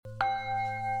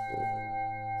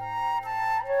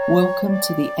Welcome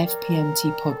to the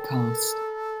FPMT podcast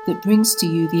that brings to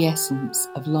you the essence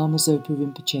of Lama Zopa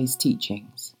Rinpoche's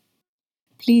teachings.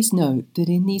 Please note that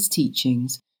in these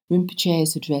teachings, Rinpoche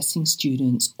is addressing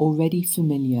students already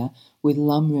familiar with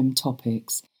lamrim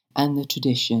topics and the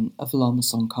tradition of Lama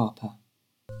Tsongkhapa.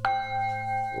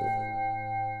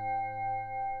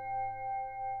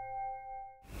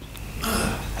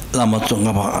 Lama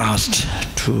Tsongkhapa asked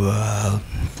to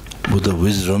Buddha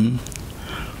wisdom,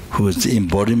 who is the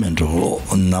embodiment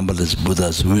of numberless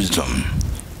Buddha's wisdom.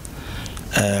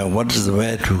 What is the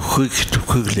way to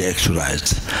quickly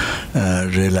actualize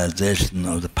realization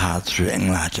of the path to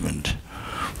enlightenment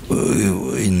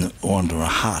in one of our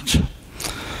heart?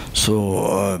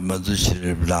 So Manjushri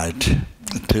replied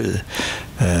to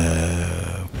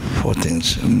 4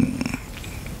 things.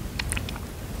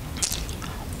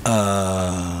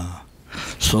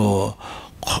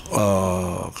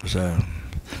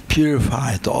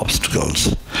 Purify the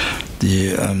obstacles,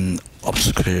 the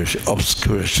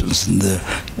obscurations, the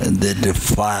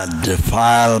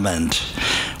defilement,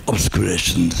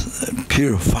 obscurations,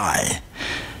 purify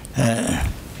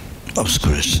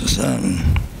obscurations.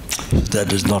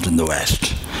 That is not in the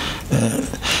West.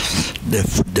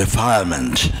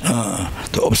 Defilement,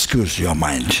 to obscure your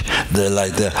mind,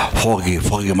 like the foggy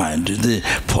mind,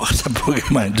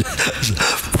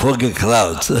 foggy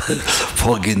clouds,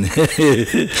 foggy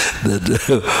that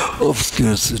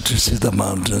obscures to see the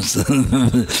mountains,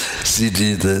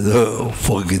 city, the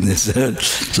fogginess.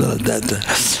 So that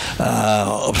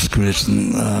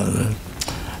obscuration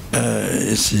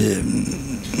is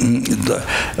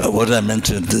what I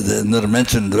mentioned. Not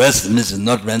mentioned the West means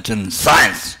not mentioned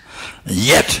science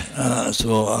yet.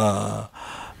 The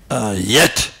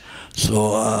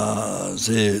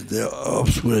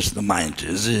obscuration of mind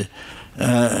is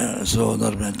so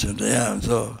not mentioned.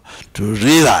 So to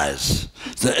realize.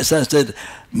 So as I said,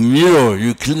 mirror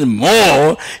you clean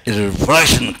more, its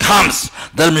reflection comes.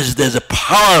 That means there's a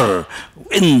power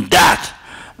in that.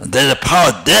 There's a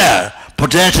power there,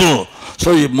 potential.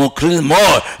 So you more clean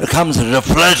more, it comes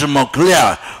reflection more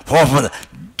clear.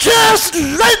 Just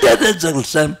like that, it's the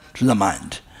same to the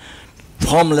mind.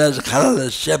 Formless,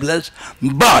 colorless, shapeless,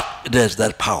 but it has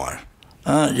that power.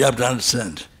 You have to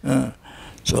understand.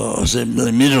 So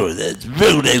the mirror, that's a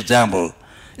very good example.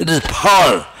 It is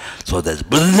power. So that's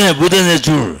Buddha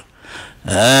nature.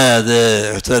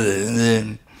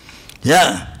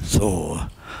 So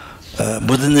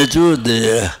Buddha nature,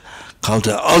 the called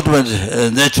the ultimate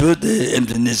nature, the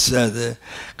emptiness, the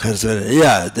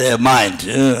mind.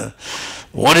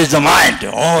 What is the mind?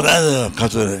 Oh,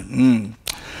 that's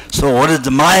So what is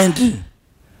the mind?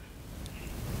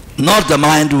 Not the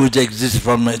mind which exists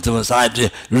from its side,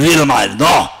 real mind,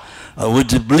 no.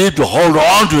 Which believe to hold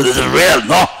on to this real,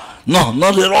 no,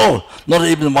 not at all, not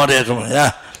even moderate,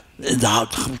 it's a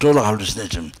total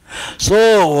hallucination.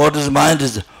 So what is mind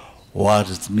is what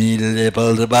is merely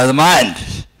labeled by the mind.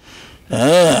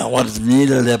 What is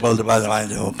merely labeled by the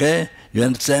mind, okay? You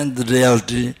understand the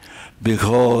reality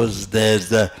because there's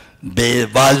the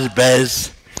valid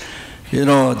base,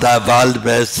 the valid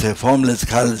base, formless,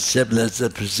 colorless, shapeless,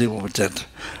 perceivable object,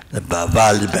 the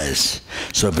valid base.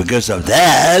 So because of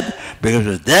that,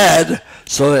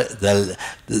 so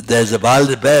there's a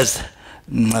valid base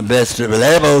to be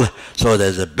labeled, so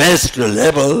there's a base to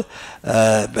label,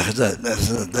 because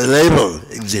the label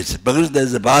exists. Because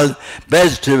there's a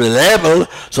base to be labeled,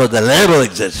 so the label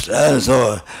exists. There's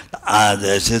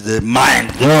the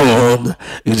mind world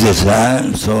exists.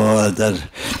 So that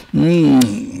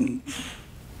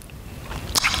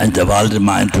and the valid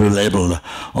mind to label.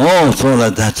 So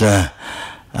that's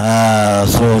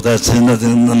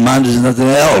nothing. The mind is nothing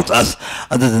else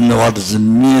other than what is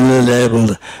merely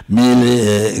labeled,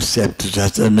 merely accepted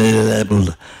as merely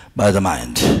labeled by the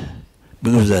mind,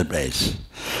 because of that base.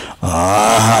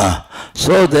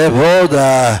 So therefore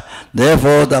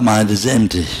the mind is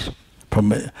empty.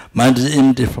 Mind is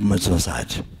empty from its own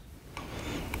side.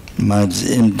 Mind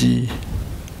is empty.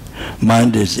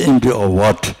 Mind is empty of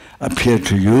what appear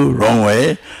to you wrong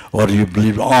way, or you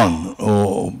believe on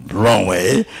or wrong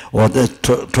way, or that's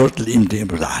totally empty of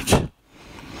that.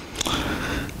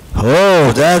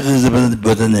 That is the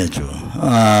Buddha nature.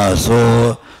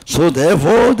 So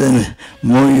therefore, then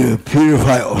more you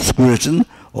purify obscuration,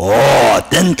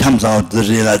 then comes out the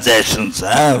realizations.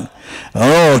 The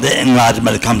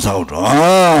enlightenment comes out.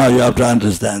 You have to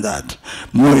understand that.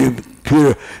 More you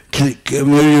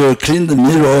when you clean the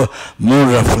mirror, more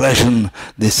reflection,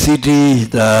 the city,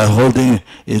 the whole thing,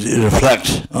 it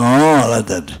reflects. Like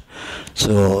that.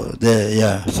 So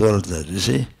there, so like that, you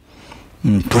see.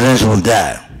 Potential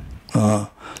there.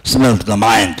 Smell to the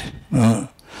mind.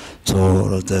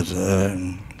 So that.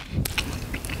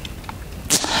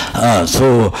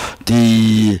 So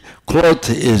the cloth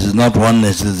is not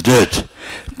oneness with dirt.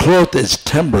 Cloth is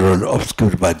temporal,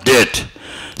 obscured by dirt.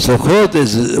 So cloth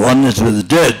is oneness with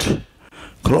dirt.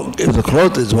 If the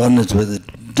cloth is oneness with the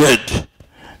dirt,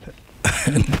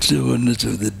 oneness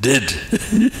with the dead,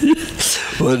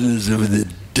 oneness with the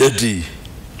dirty,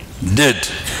 dead.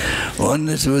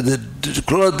 Oneness with the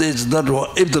cloth is not.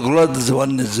 If the cloth is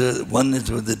oneness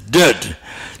with the dirt,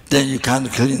 then you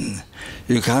can't clean.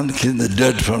 You can't clean the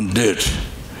dirt from dirt.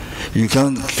 You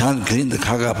can't clean the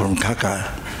caca from caca.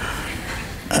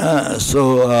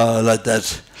 So like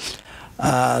that.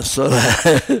 So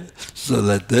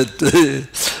like that.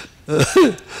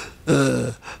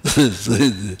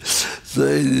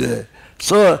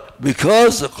 So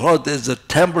because the cloth is a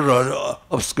temporal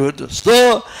obscured,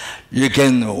 so you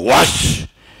can wash,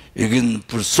 you can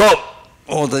put soap,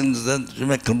 all things that you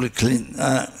make completely clean.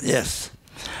 Yes.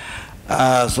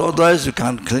 So otherwise you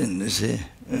can't clean, you see.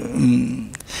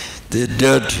 The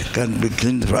dirt can't be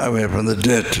cleaned away from the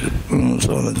dirt.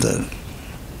 So like that.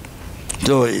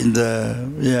 So in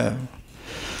the,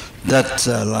 that's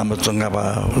Lama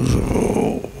Tsongkhapa,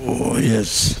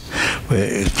 yes, we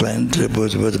explained,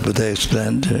 Buddha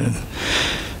explained.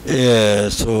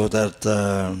 So that,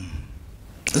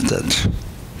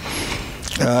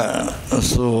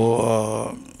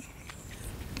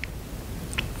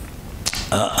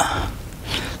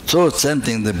 so same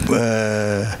thing,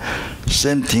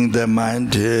 the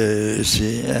mind, you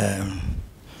see,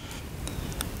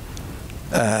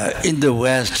 in the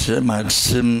West, it might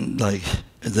seem like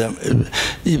if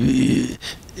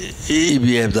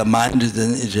you have the mind,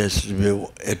 then it has to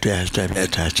have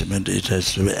attachment, it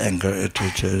has to be anger,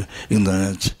 attitude,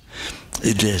 ignorance.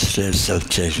 It has to have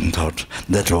self-cherishing thought.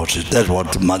 That's what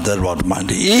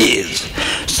mind is.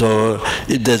 So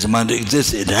if there's mind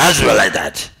exists, it has to be like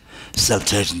that.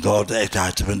 Self-cherishing thought,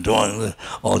 attachment,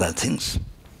 all that things.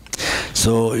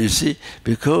 So you see,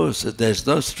 because there's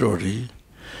no story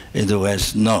in the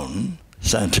West known,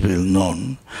 scientifically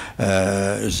known,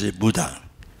 is a Buddha.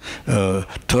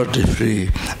 Totally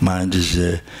free mind is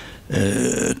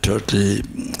totally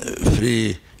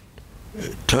free,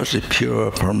 totally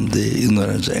pure from the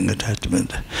ignorance and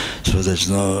attachment. So there's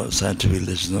no scientific,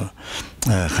 there's no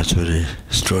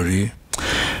story.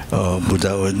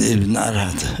 Buddha or even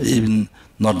Arhat, even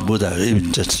not Buddha,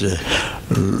 even just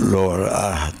lower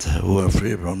Arhat who are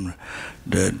free from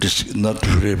not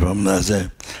free from as a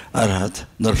Arhat,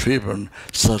 not free from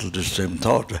subtle disturbing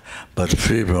thought, but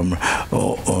free from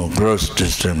gross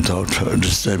disturbing thought,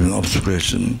 disturbing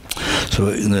obscuration. So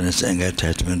ignorance and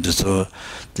attachment. So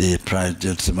the pride,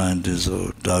 jealousy, mind is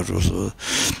so doubt also.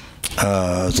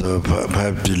 So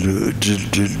five three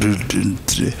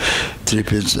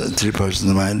parts of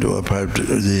the mind, or five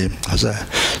the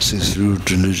six root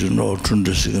delusion, or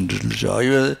 22nd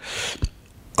delusion.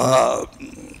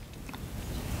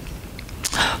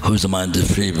 Whose mind is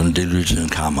free from delusion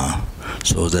and karma.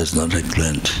 So there's no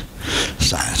recurrent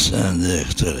science and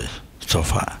so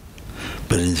far.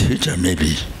 But in the future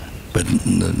maybe, but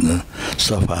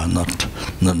so far not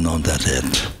known that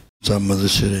yet. So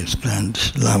Manjushri explained,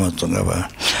 Lama Tsongkhapa.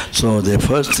 So the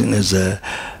first thing is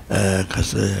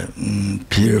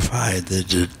purify the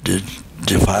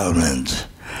defilement,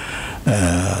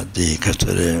 the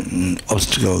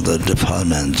obstacle, the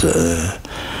defilement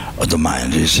of the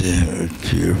mind, you see,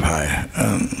 purify.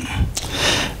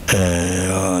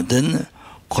 Then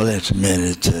collect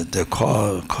merit, the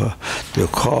cause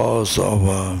of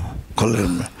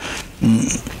collect.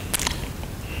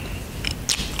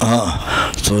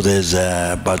 So there's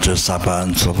virtuous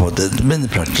and so forth. There's many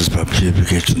practices for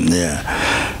purification there.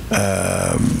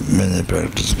 Many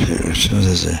practices for purification.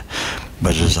 There's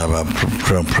virtuous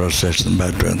procession by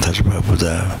doing Tashpa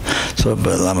Buddha. So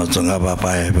Lama Tsongkhapa,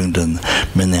 by having done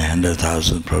many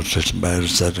 100,000 processions by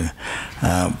reciting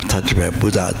Tashpa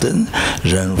Buddha, then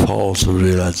rainfall, so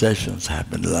realizations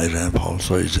happen like rainfall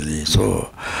so easily.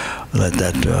 So like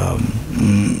that.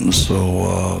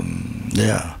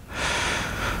 Yeah.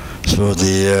 So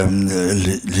the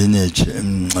lineage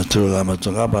through Lama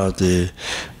Tsongkhapa,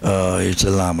 it's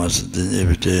a lamas, the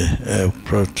everyday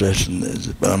prostration is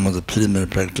among the preliminary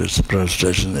practice.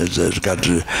 Prostration is got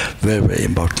to very, very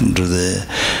important to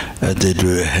they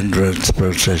do 100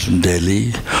 prostration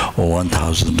daily, or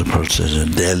 1,000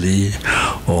 prostration daily,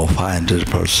 or 500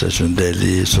 prostration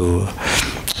daily. So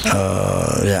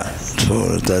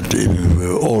so that even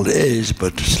we're old age,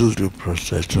 but still do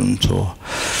prostration. So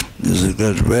this is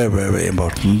very, very, very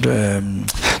important.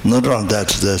 Not only that,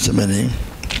 there's many.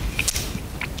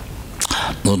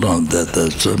 Not only that,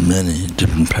 there's so many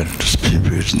different practice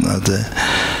periods out there.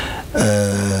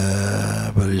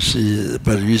 But you see,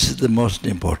 the most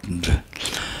important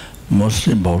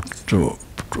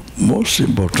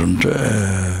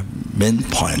main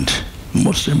point.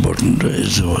 Most important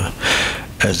is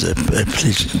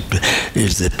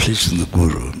the pleasing the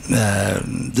Guru.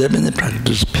 There are many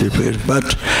practices, purification,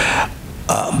 but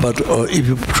if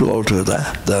you put all together,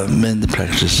 the main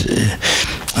practice is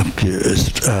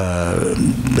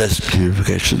best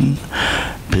purification,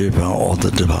 purifying all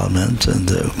the developments and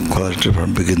the quality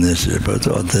from beginners, but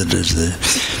all that is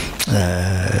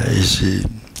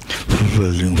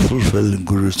fulfilling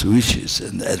Guru's wishes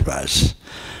and advice.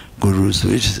 Guru's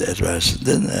wishes and advice.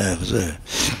 Then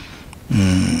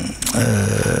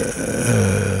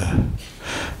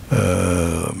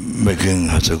making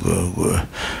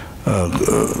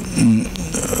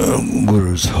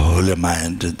Guru's holy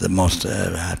mind the most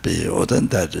happy, or then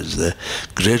that is the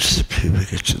greatest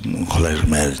purification, collective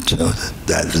merit.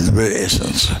 That is the very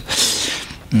essence.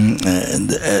 And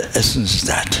the essence is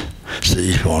that. So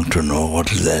if you want to know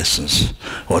what is the essence,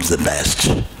 what is the best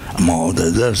among all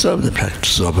the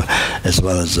practice of, as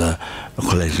well as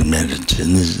collective merit,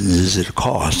 necessary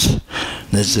cause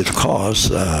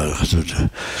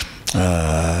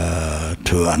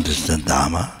to understand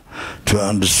Dharma, to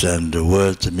understand the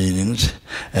words, the meanings,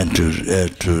 and to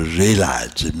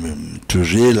realize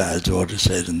what is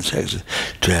said in the text,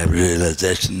 to have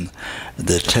realization.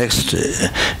 The text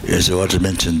is what I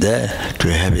mentioned there,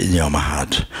 to have it in your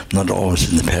heart, not always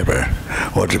in the paper.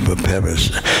 What the paper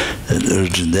is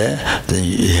written there, then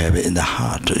you have it in the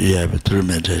heart. You have it through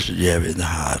meditation, you have it in the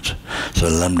heart. So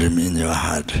lamrim in your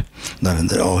heart, not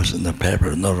always in the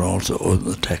paper, not also in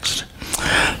the text.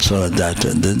 So that,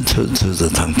 and then to the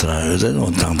tantra, then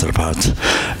on tantra part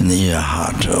in your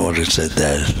heart, what is said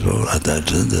there. So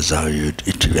that's how you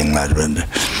achieve enlightenment.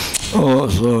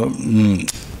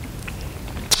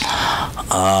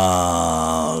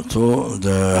 So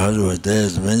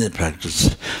there's many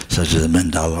practices, such as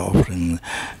mandala offering,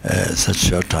 such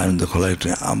short time the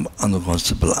collecting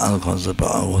unconscible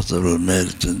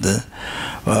merit,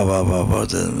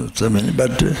 so many.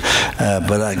 But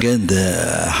again,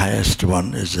 the highest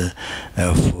one is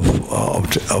of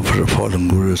following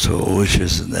Guru's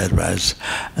wishes and advice,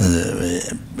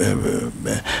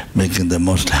 making the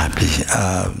most happy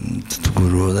to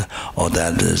Guru. Or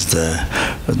that is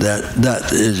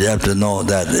that is, you have to know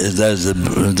that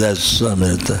there's so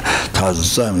many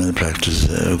thousands, so many practices,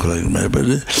 but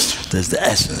there's the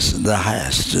essence, the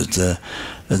highest,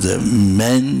 the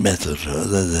main method,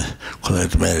 the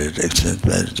collective merit, excellent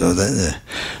merit,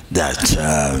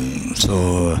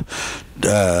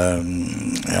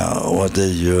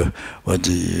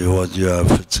 what you are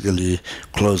physically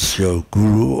close to your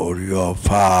Guru, or you are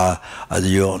far, either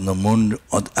you're on the moon,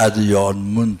 or either you're on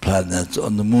moon planets,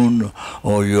 on the moon,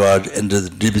 or you are into the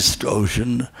deepest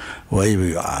ocean, wherever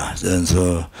you are. And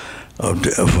so,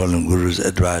 following Guru's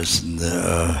advice and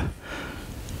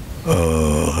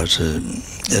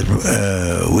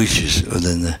wishes,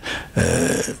 then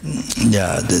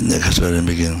the next one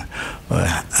begin.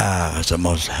 It's the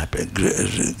most happy,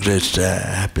 great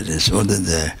happiness. Or then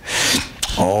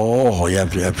you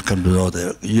have to come to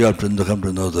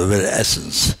know the very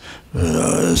essence.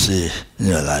 See in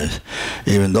your life,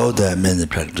 even though there are many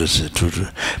practices to do,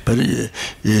 but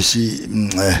you see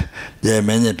there are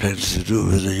many practices to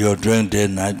do. You're doing day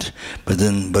and night, but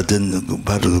then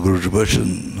part of the Guru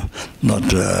devotion, not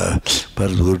part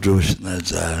of the Guru devotion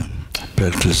as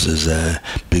practices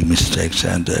big mistakes,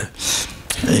 and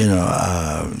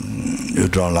you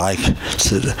don't like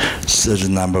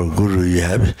certain number of gurus you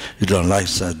have. You don't like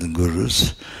certain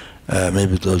gurus.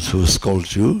 Maybe those who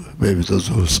scold you,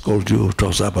 who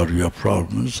talks about your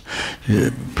problems, who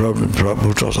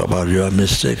talks about your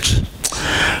mistakes,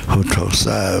 who talks,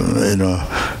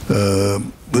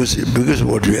 because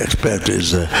what you expect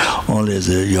is only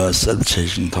your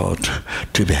self-cherishing thought,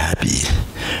 to be happy,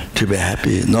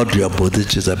 not your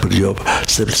bodhicitta, but your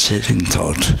self-cherishing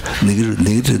thought,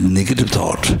 negative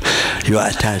thought, your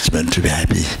attachment to be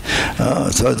happy.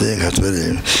 So that's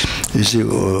very, you see,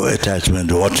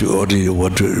 attachment, what do you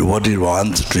want to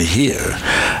hear,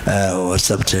 or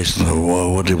self-cherishing,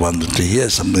 what do you want to hear,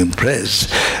 something praise,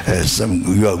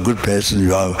 you are a good person,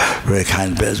 you are a very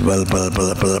kind person, blah, blah,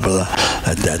 blah, blah, blah,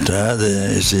 that,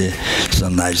 you see,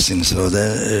 some nice things. So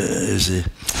then, you see,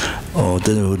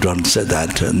 then who don't say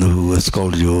that, and who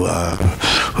scold you,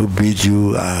 who beat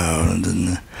you, and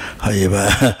then, however,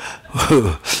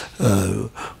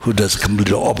 who does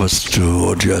completely opposite to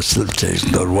what your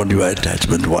self-cherishing or what your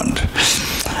attachment want.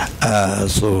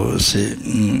 So, see,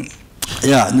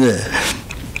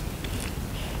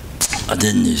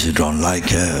 then if you don't like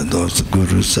those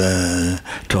gurus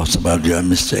talks about your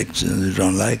mistakes, you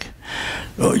don't like,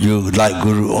 or you like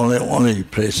guru only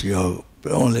praise you,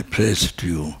 only praise to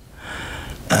you,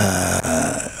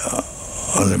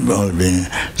 only being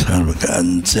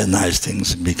and say nice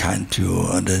things, be kind to you,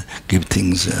 and give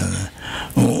things.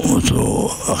 Also,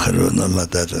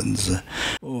 like that, and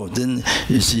then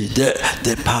you see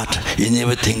that part. You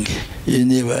never think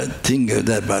of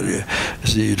that, but you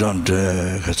see you don't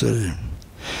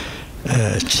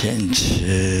change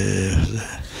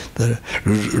the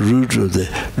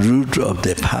root of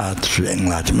the path to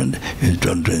enlightenment. You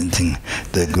don't do anything.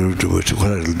 The guru devoting,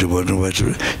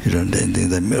 you don't do anything.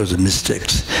 That was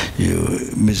mistakes. You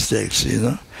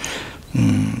know.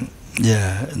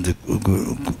 Yeah,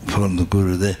 from the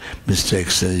guru, the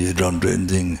mistakes. You don't do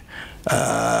anything.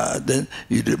 Then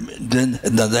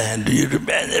on the other hand, you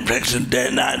remain in practice day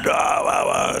and night.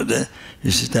 Then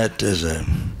you see that as a.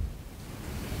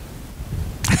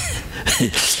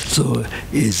 So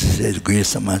is said Gwe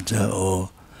Samaja or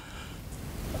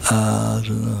I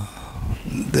don't know.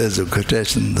 There's a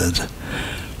quotation that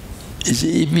is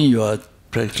even you are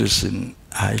practicing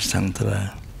high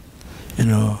tantra,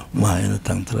 Mahayana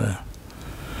tantra,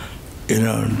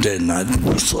 day and night,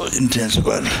 so intense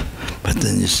work. But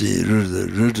then you see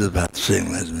root about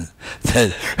saying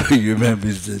that you remember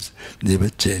this never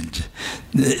change.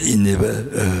 You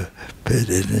never paid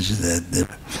attention to that.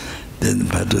 Never. Then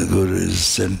part of the guru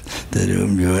is that you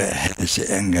have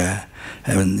anger,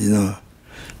 and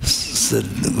said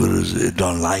the gurus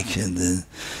don't like, and then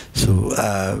so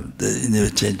you never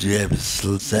change. You have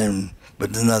still the same,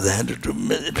 but on the other hand, you do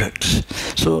many practice.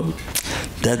 So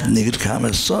that negative karma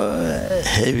is so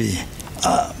heavy,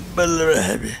 very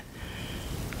heavy.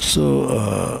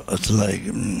 So it's like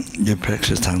you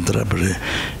practice tantra, but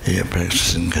you're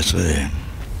practicing kasvare.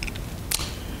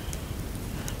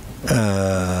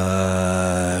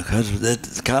 Because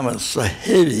that karma is so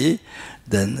heavy,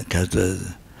 then because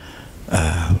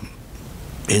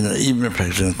even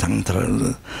practicing tantra,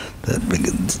 that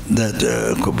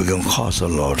could become cause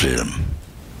of lordship,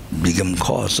 become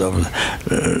cause of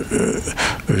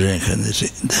reincarnation.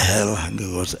 The hell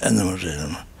goes animal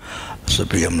realm, so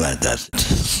become like that.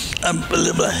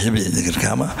 Unbelievable heavy negative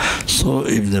karma. So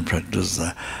even the practice,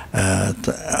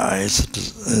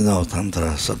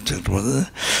 tantra subject was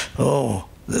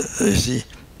you see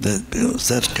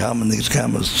that karma, negative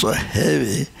karma is so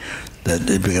heavy that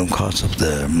it become cause of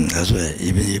the as well.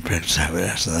 Even you practice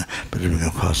Havarasana, but it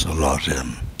become cause of lordship.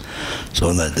 So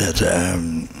like that,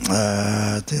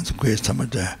 I think the great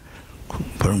Samaja,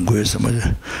 from great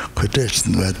Samaja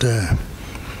quotation that.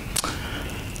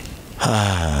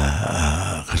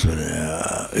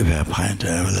 If I find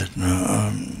I will let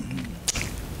know.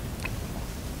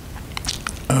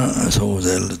 So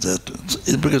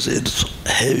that because it's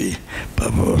heavy,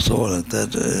 but also like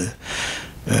that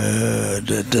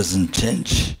that doesn't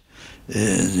change.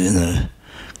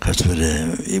 Because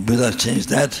without change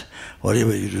that,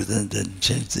 whatever you do, then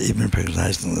change the even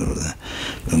practicing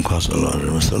can cause a lot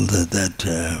of so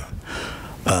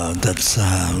that's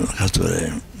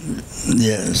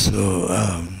yeah. So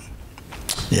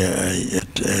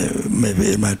maybe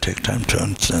it might take time to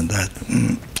understand that.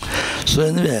 So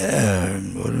anyway,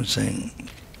 what I'm saying,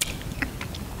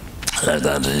 like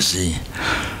that, you see,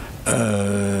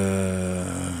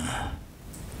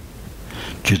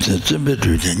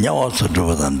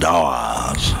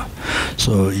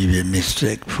 so if you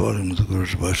mistake following the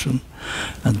Guru's version,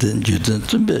 and then you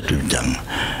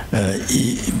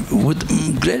with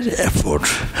great effort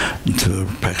to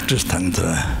practice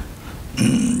tantra,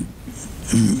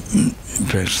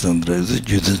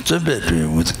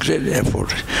 with great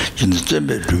effort,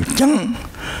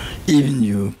 even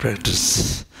you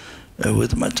practice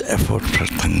with much effort for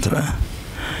tantra,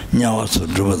 so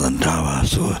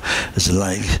it's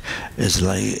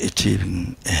like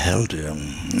achieving a healthy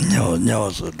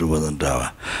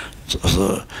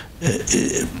so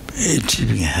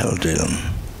achieving healthy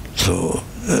so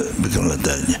become like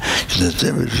that.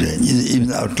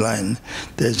 Even outline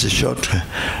there's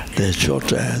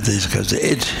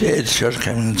eight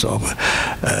shortcomings of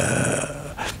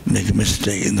make a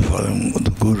mistake in the following of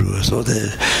the Guru. So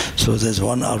there's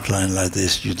one outline like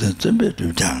this. You don't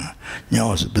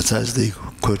besides the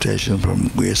quotation from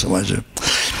Gwe Samaja.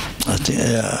 I think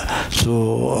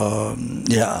so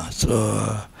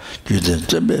you didn't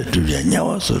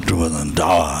so do it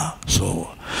dawa. So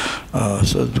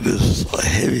because it's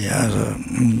heavy you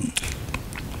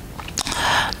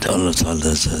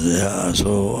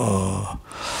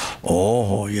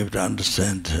have to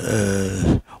understand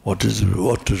what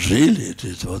really it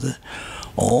is,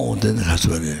 then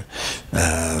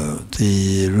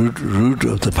the root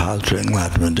of the path to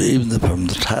enlightenment, even from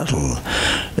the title,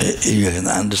 you can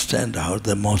understand how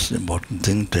the most important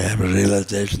thing to have a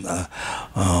realization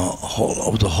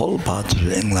of the whole path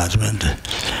to enlightenment.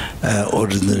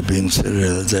 Ordinary beings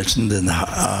realization, then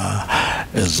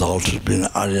exalted being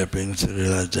Arya beings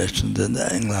realization, then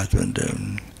the enlightenment.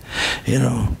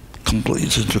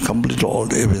 To complete all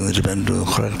everything depends on the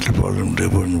correctly following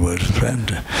different words,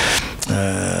 friend.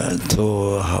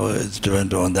 So how it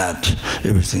depends on that,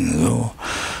 everything,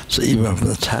 So even from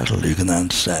the title you can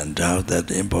understand how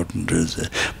that important is the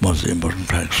most important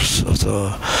practice.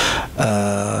 So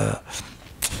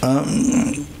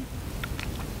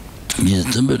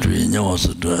in between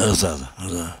also then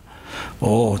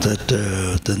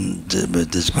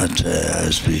this much I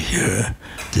speak here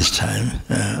this time.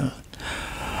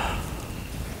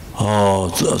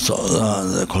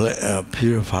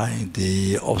 Purifying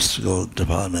the obstacle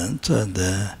department, and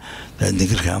then you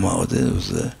can come out. Then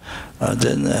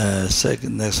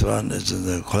next one is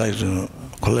the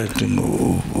collecting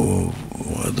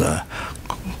the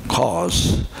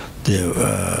cause, the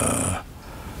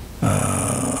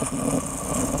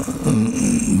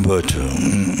virtue.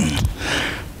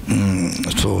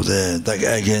 So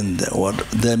again, what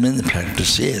there are many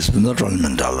practices, not only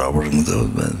mandala working,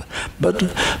 but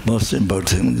most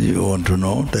important thing you want to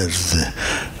know, that's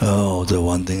the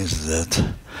one thing is that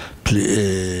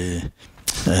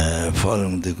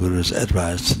following the Guru's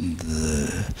advice and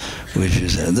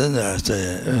wishes, and then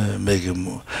make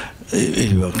him,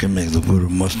 if you can make the Guru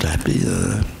most happy.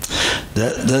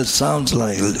 That sounds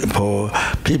like for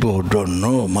people who don't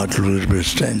know much, a little bit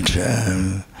strange.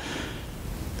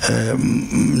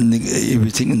 If you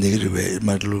think in a negative way, it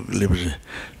might look a little bit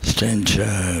strange,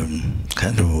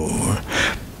 kind of,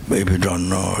 if you don't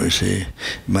know, you see,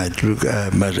 might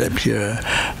appear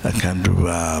a kind of,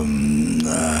 I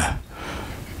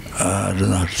don't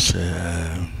know how to say,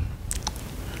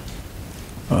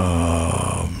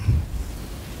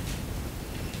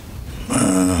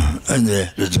 anyway,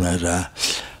 it doesn't matter.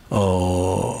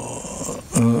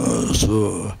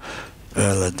 So,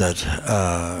 like that.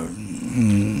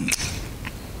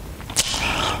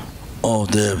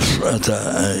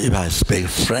 If I speak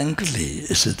frankly,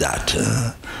 is that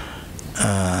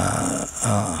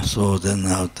so then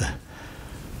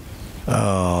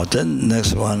then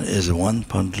next one is one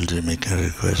pointedly making a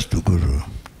request to Guru.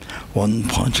 One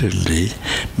pointedly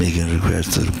making a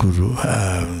request to the Guru.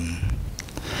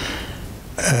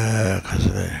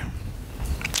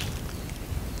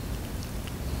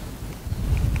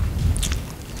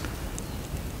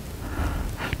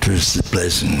 To receive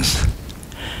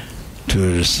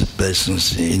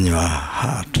blessings in your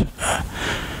heart,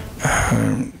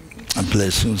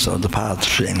 blessings of the path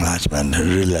to enlightenment,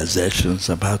 realizations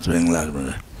of the path to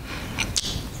enlightenment,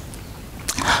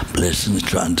 blessings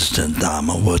to understand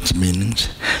Dharma, what's meanings,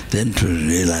 then to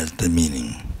realize the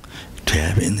meaning, to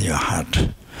have in your heart.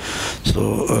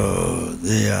 So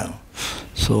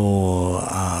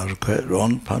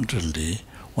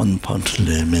one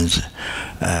punctually means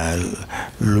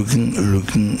looking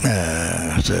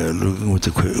with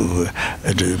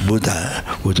at the Buddha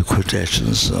with the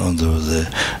quotations on the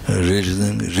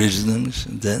reasonings.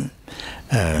 Then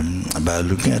by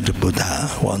looking at the Buddha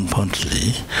one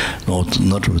punctually,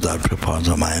 not without preparing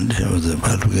the mind,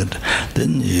 by looking at,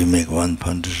 then you make one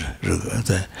punch.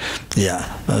 The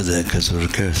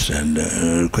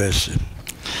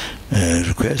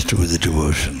request with the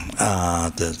devotion.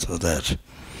 That's that.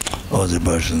 Or the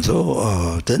person.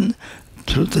 So then,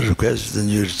 through the request, then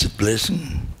you receive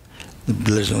blessing. The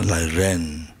blessing like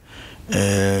rain.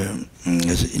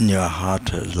 Is in your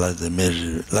heart, like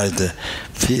the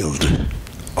field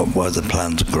of where the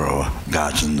plants grow,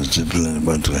 gardens,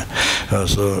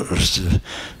 also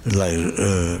like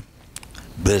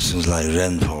blessings like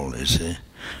rainfall. You see.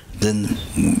 Then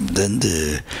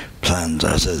the plant,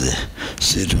 as the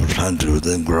seed of plant will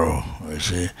then grow. You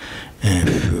see,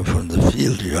 from the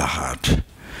field of your heart,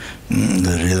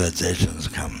 the realizations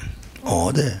come.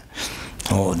 That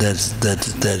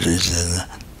is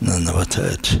number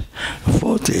third.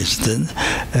 Fourth is then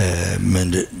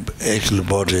actual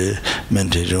body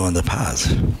meditating on the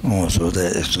path. Also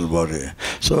the actual body.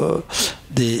 So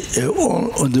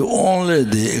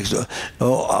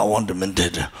I want to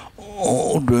meditate.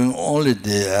 Doing only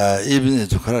the even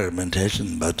it's correct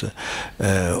meditation, but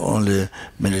only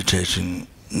meditation,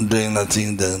 doing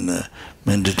nothing, then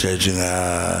meditating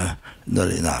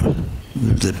not enough.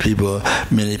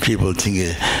 Many people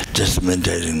think just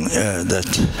meditating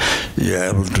that you're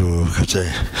able to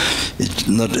say it's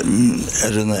not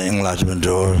enlightenment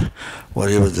or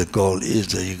whatever the goal is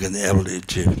that you can able to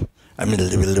achieve. I mean,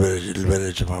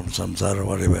 liberation from samsara,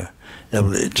 whatever,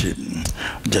 able to achieve.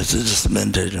 Just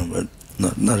meditation, but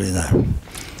not enough.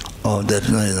 Oh, that's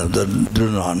not enough. They do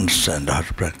not understand how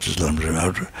to practice lamrim,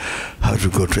 how to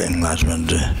go to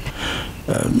enlightenment.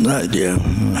 No idea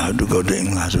how to go to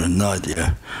enlightenment. No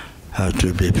idea how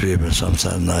to be free from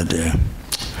samsara. No idea.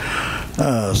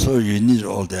 So you need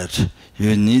all that.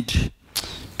 You need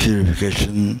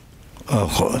purification.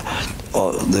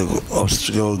 The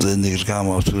obstacle, the negative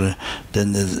karma obstacle,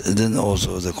 then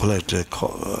also the collective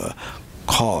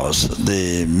cause,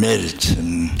 the merit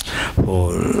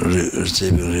for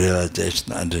receiving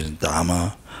realization under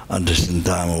Dharma, understand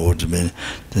Dharma, what it means,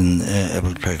 then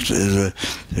able to practice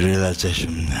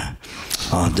realization.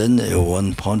 Then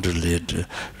one pointedly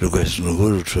requesting the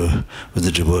Guru with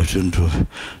the devotion to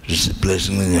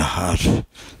blessing in your heart,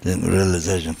 then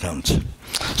realization comes.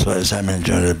 So as I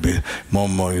mentioned, more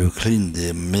and more you clean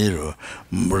the mirror,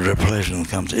 reflection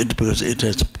comes. Because it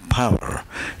has power.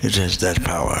 It has that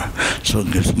power. So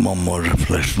it gives more and more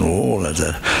reflection, all of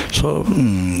that. So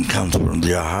it comes from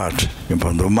your heart,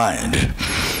 from the mind.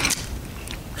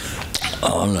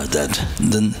 All of that.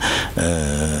 Then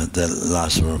the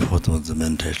last report was the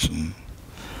meditation.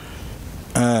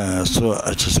 So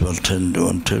I just want to tell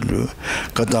you,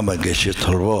 Kadamba Geshe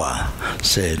Tolboa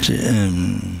said,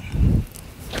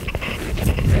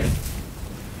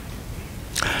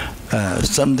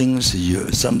 some things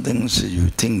you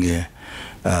think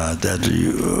that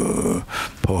you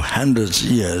for hundreds of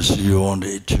years you want to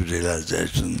achieve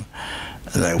realization.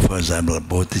 Like for example,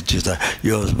 bodhicitta,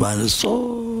 your mind is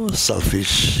so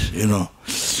selfish,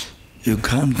 You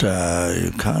can't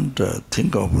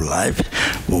think of life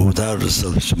without a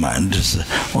selfish mind. It's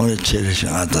only cherishing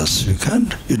others.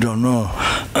 You don't know.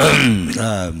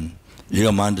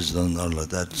 Your mind is not all of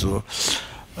that. So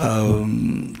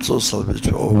selfish.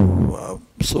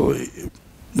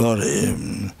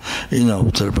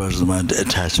 Third person mind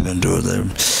attachment to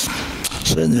them.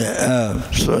 So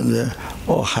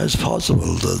how is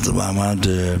possible that the mind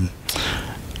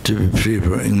to be free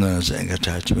from ignorance and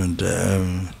attachment?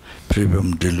 Free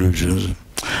from delusions,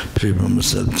 free from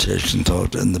self-cherishing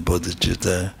thought and the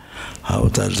bodhicitta, how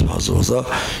that is possible. So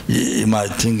you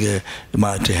might think it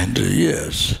might take 100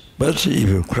 years, but if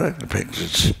you correctly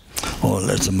practice, or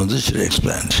as the Manjushri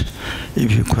explained,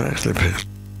 if you correctly practice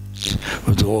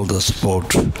with all the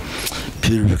support,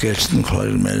 purification,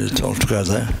 chlorine, merit all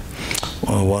together,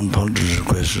 or one pointed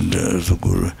question to the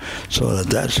Guru, so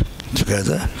that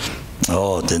together,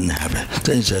 didn't happen.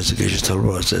 Then says,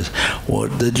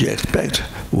 what did you expect?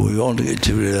 We only get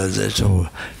to realization for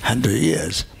 100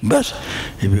 years. But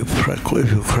if you correctly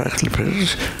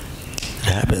practice, it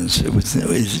happens.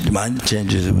 Mind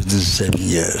changes within 7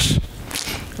 years.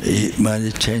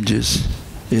 Mind changes,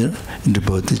 into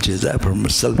bodhicitta, from a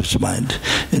selfish mind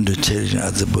into cherishing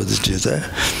other bodhicitta,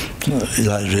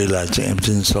 realizing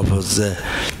everything suffers there.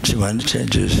 Mind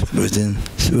changes within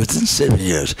 7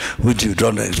 years, which you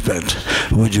don't expect.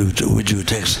 Would you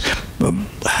take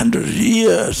 100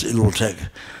 years? It will take,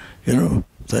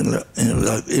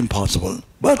 impossible.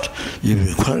 But if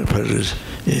you quite practice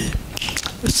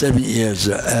 7 years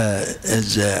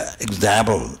as an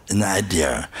example, an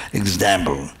idea,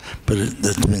 but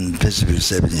that means basically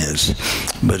 7 years.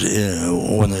 But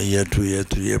 1 year, 2 years,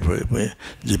 3 years,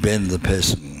 depends on the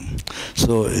person.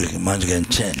 So mind can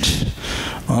change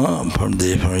from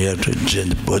here to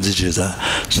change bodhicitta.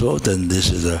 So then this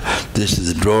is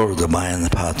the door of the mind, the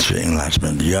path to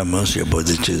enlightenment. You immerse your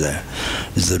bodhicitta.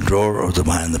 It's the door of the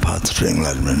mind, the path to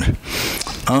enlightenment.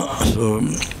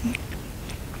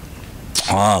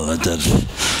 Like that,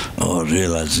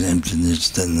 realizing emptiness,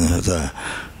 then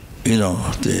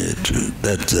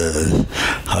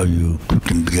how you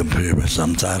can become free from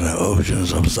samsara,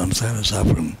 oceans of samsara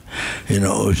suffering,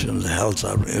 oceans of hell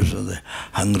suffering, oceans of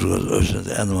hunger, oceans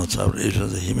of animal suffering,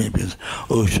 oceans of human beings,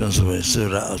 oceans of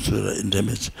asura,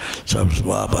 endemics, suffering,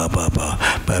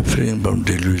 by freeing from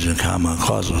delusion, karma,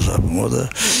 cause of suffering,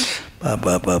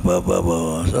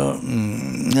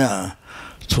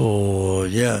 So,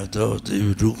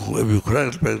 if you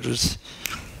correctly practice,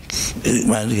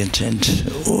 mind can change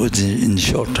in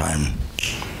short time,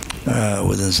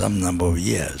 within some number of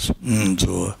years.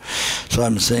 So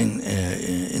I'm saying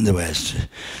in the West,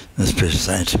 especially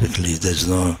scientifically, there's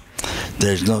no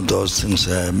those things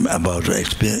about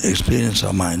experience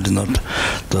of mind.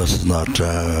 Those not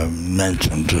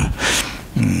mentioned.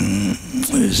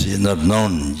 you see, not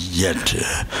known yet,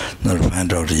 not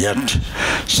found out yet.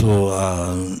 So,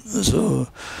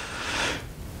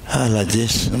 like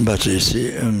this. But you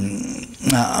see,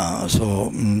 yeah. So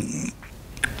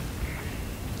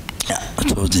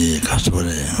the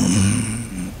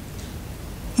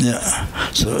yeah.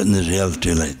 So in the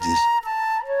reality, like this.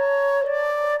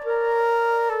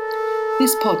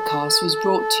 This podcast was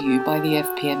brought to you by the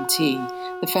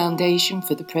FPMT, the Foundation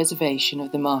for the Preservation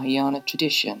of the Mahayana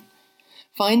Tradition.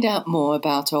 Find out more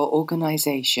about our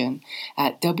organisation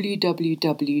at www.fpmt.org.